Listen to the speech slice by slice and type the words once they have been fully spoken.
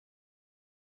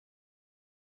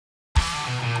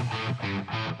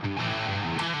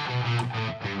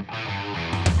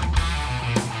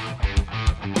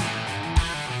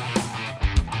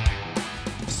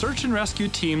and rescue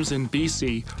teams in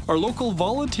BC are local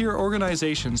volunteer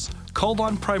organizations called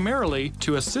on primarily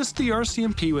to assist the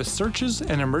RCMP with searches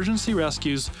and emergency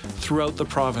rescues throughout the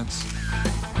province.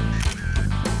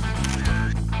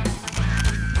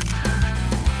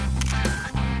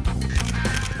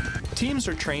 Teams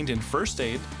are trained in first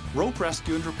aid, rope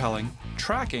rescue and rappelling,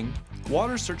 tracking,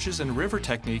 water searches and river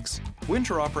techniques,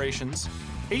 winter operations,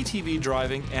 ATV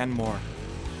driving, and more.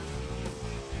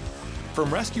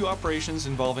 From rescue operations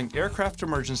involving aircraft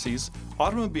emergencies,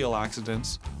 automobile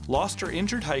accidents, lost or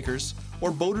injured hikers,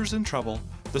 or boaters in trouble,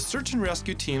 the search and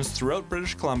rescue teams throughout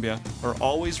British Columbia are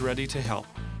always ready to help.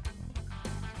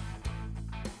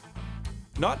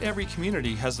 Not every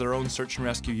community has their own search and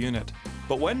rescue unit,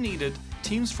 but when needed,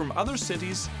 teams from other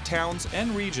cities, towns,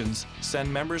 and regions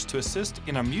send members to assist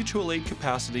in a mutual aid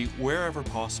capacity wherever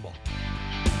possible.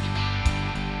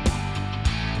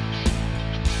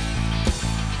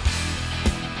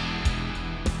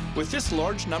 With this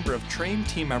large number of trained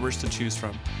team members to choose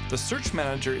from, the search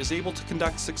manager is able to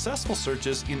conduct successful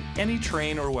searches in any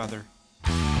terrain or weather.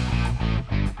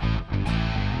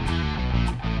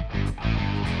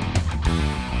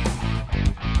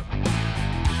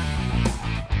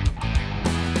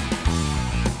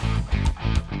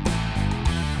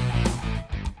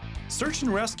 Search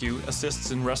and Rescue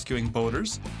assists in rescuing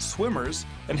boaters, swimmers,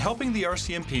 and helping the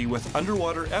RCMP with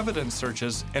underwater evidence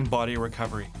searches and body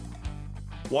recovery.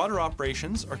 Water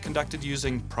operations are conducted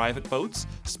using private boats,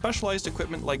 specialized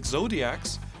equipment like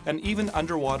Zodiacs, and even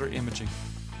underwater imaging.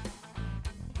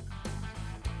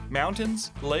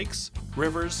 Mountains, lakes,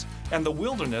 rivers, and the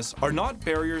wilderness are not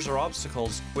barriers or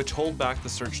obstacles which hold back the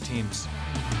search teams.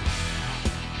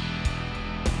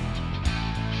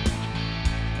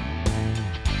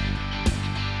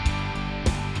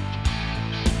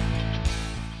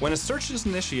 When a search is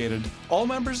initiated, all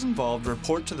members involved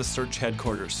report to the search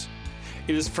headquarters.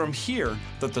 It is from here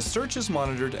that the search is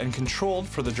monitored and controlled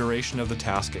for the duration of the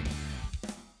tasking.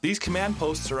 These command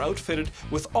posts are outfitted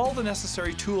with all the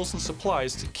necessary tools and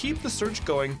supplies to keep the search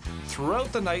going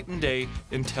throughout the night and day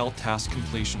until task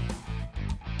completion.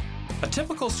 A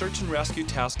typical search and rescue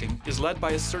tasking is led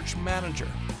by a search manager,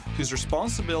 whose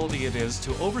responsibility it is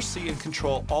to oversee and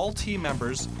control all team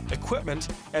members, equipment,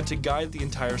 and to guide the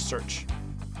entire search.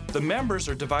 The members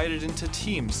are divided into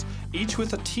teams, each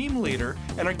with a team leader,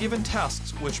 and are given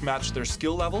tasks which match their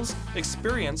skill levels,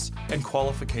 experience, and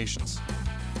qualifications.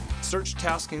 Search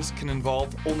taskings can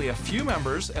involve only a few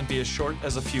members and be as short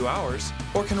as a few hours,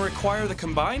 or can require the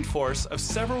combined force of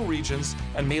several regions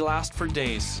and may last for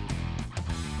days.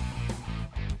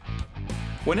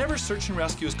 Whenever search and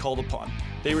rescue is called upon,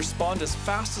 they respond as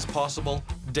fast as possible,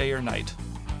 day or night.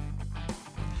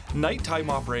 Nighttime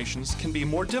operations can be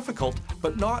more difficult,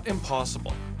 but not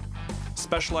impossible.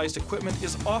 Specialized equipment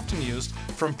is often used,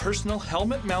 from personal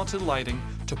helmet-mounted lighting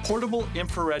to portable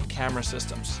infrared camera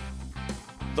systems.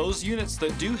 Those units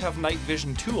that do have night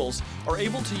vision tools are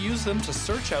able to use them to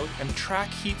search out and track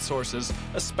heat sources,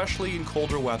 especially in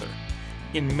colder weather.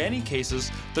 In many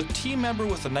cases, the team member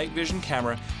with the night vision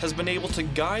camera has been able to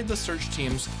guide the search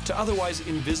teams to otherwise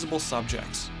invisible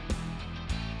subjects.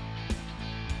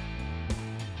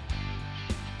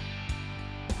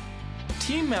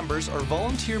 Team members are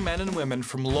volunteer men and women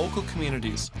from local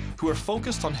communities who are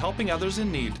focused on helping others in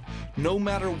need, no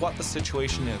matter what the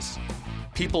situation is.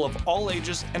 People of all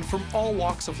ages and from all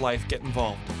walks of life get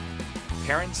involved.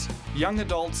 Parents, young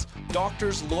adults,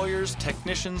 doctors, lawyers,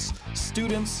 technicians,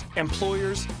 students,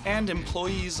 employers, and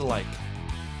employees alike.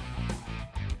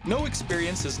 No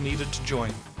experience is needed to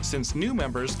join, since new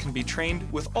members can be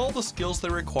trained with all the skills they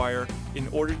require in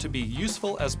order to be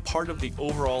useful as part of the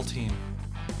overall team.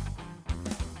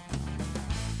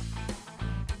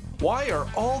 Why are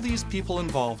all these people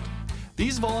involved?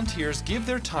 These volunteers give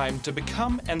their time to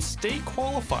become and stay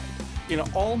qualified in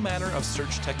all manner of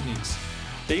search techniques.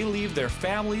 They leave their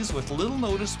families with little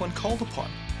notice when called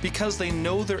upon because they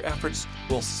know their efforts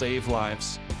will save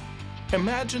lives.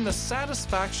 Imagine the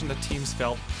satisfaction the teams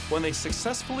felt when they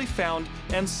successfully found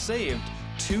and saved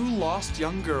 2 lost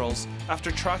young girls after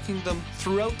tracking them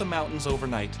throughout the mountains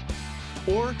overnight,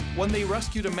 or when they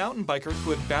rescued a mountain biker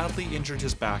who had badly injured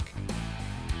his back.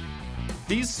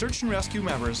 These search and rescue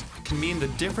members can mean the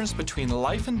difference between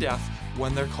life and death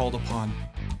when they're called upon.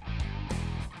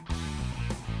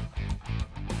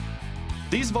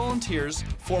 These volunteers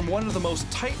form one of the most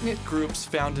tight-knit groups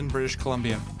found in British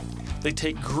Columbia. They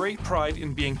take great pride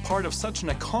in being part of such an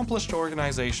accomplished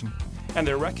organization, and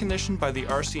their recognition by the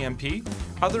RCMP,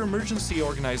 other emergency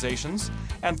organizations,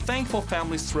 and thankful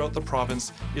families throughout the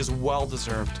province is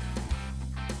well-deserved.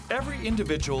 Every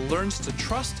individual learns to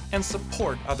trust and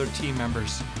support other team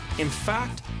members. In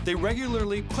fact, they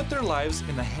regularly put their lives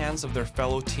in the hands of their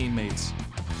fellow teammates.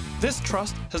 This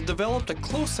trust has developed a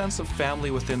close sense of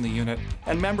family within the unit,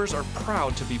 and members are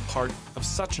proud to be part of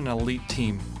such an elite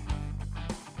team.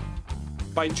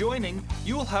 By joining,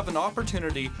 you will have an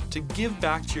opportunity to give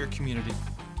back to your community,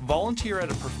 volunteer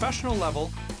at a professional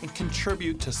level, and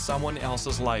contribute to someone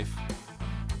else's life.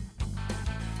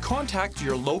 Contact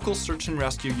your local search and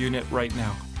rescue unit right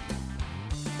now.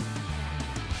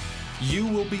 You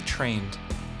will be trained.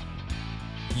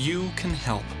 You can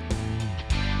help.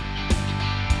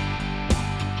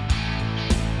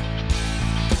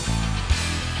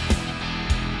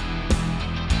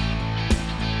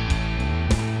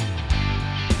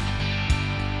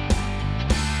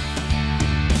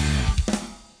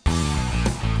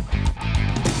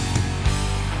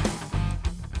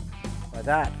 By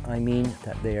that, I mean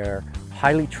that they are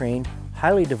highly trained,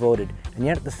 highly devoted, and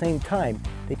yet at the same time,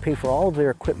 they pay for all of their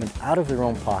equipment out of their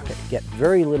own pocket, get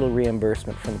very little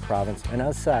reimbursement from the province, and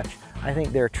as such, I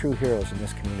think they're true heroes in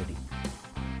this community.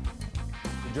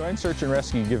 To join Search and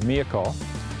Rescue, give me a call,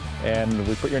 and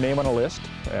we put your name on a list.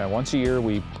 Once a year,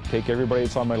 we take everybody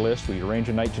that's on my list, we arrange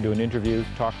a night to do an interview,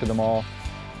 talk to them all,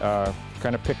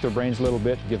 kind of pick their brains a little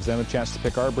bit, gives them a chance to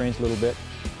pick our brains a little bit.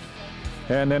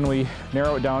 And then we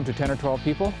narrow it down to 10 or 12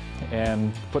 people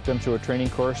and put them through a training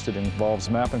course that involves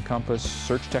map and compass,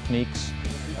 search techniques.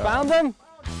 Found them?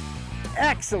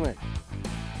 Excellent!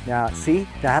 Now, see,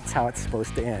 that's how it's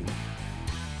supposed to end.